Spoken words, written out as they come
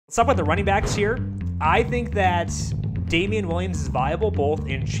Let's talk about the running backs here. I think that Damian Williams is viable both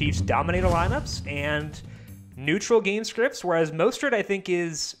in Chiefs dominator lineups and neutral game scripts, whereas Mostert I think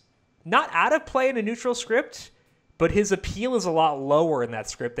is not out of play in a neutral script, but his appeal is a lot lower in that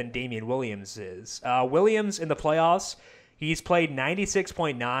script than Damian Williams is. Williams in the playoffs, he's played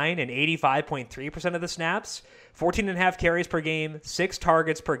 96.9 and 85.3% of the snaps, 14.5 carries per game, 6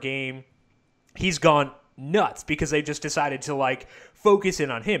 targets per game. He's gone nuts because they just decided to focus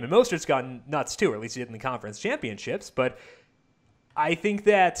in on him. And Mostert's gotten nuts too, or at least he did in the conference championships. But I think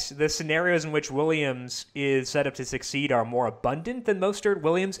that the scenarios in which Williams is set up to succeed are more abundant than Mostert.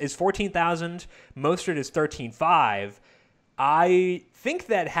 Williams is 14,000. Mostert is 13,500. I think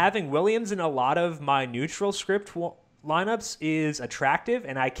that having Williams in a lot of my neutral script lineups is attractive,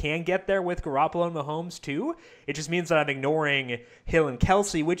 and I can get there with Garoppolo and Mahomes too. It just means that I'm ignoring Hill and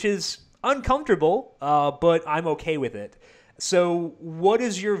Kelsey, which is uncomfortable, but I'm okay with it. So what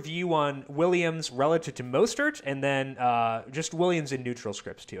is your view on Williams relative to Mostert, and then just Williams in neutral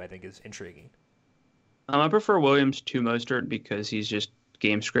scripts too, I think is intriguing. I prefer Williams to Mostert because he's just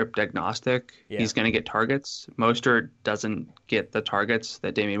game script agnostic. Yeah. He's going to get targets. Mostert doesn't get the targets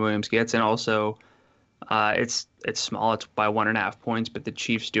that Damian Williams gets, and also it's small. It's by 1.5 points, but the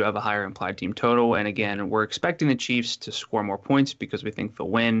Chiefs do have a higher implied team total, and again, we're expecting the Chiefs to score more points because we think they'll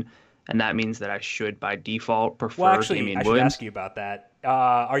win. And that means that I should, by default, prefer Damian Williams. I should ask you about that.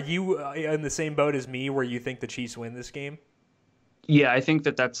 Are you in the same boat as me where you think the Chiefs win this game? Yeah, I think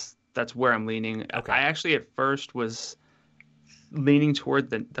that's where I'm leaning. Okay. I actually at first was leaning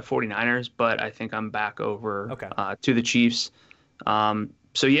toward the 49ers, but I think I'm back over to the Chiefs.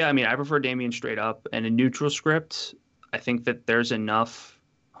 So, yeah, I prefer Damian straight up. And in neutral script, I think that there's enough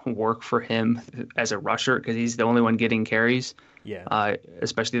work for him as a rusher because he's the only one getting carries. Yeah.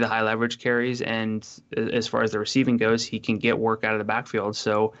 Especially the high leverage carries, and as far as the receiving goes, he can get work out of the backfield.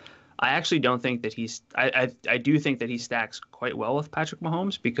 So I actually don't think that I do think that he stacks quite well with Patrick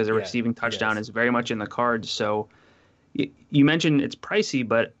Mahomes because a receiving touchdown is very much in the cards. So you mentioned it's pricey,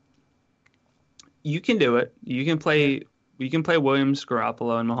 but you can do it. You can play Williams,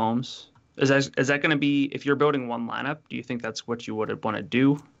 Garoppolo, and Mahomes. Is that going to be, if you're building one lineup, do you think that's what you would want to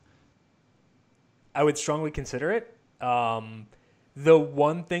do? I would strongly consider it. The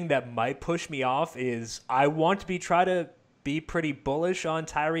one thing that might push me off is I want to try to be pretty bullish on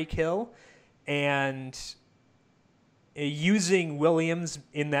Tyreek Hill, and using Williams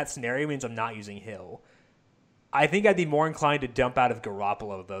in that scenario means I'm not using Hill. I think I'd be more inclined to dump out of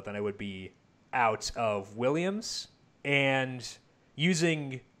Garoppolo, though, than I would be out of Williams. And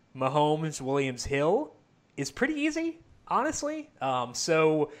using Mahomes, Williams, Hill is pretty easy, honestly.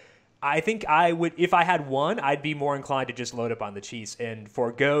 So I think I would, if I had one, I'd be more inclined to just load up on the Chiefs and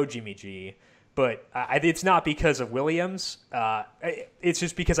forego Jimmy G. But it's not because of Williams. It's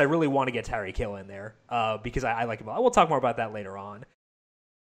just because I really want to get Tyreek Hill in there because I like him. We'll talk more about that later on.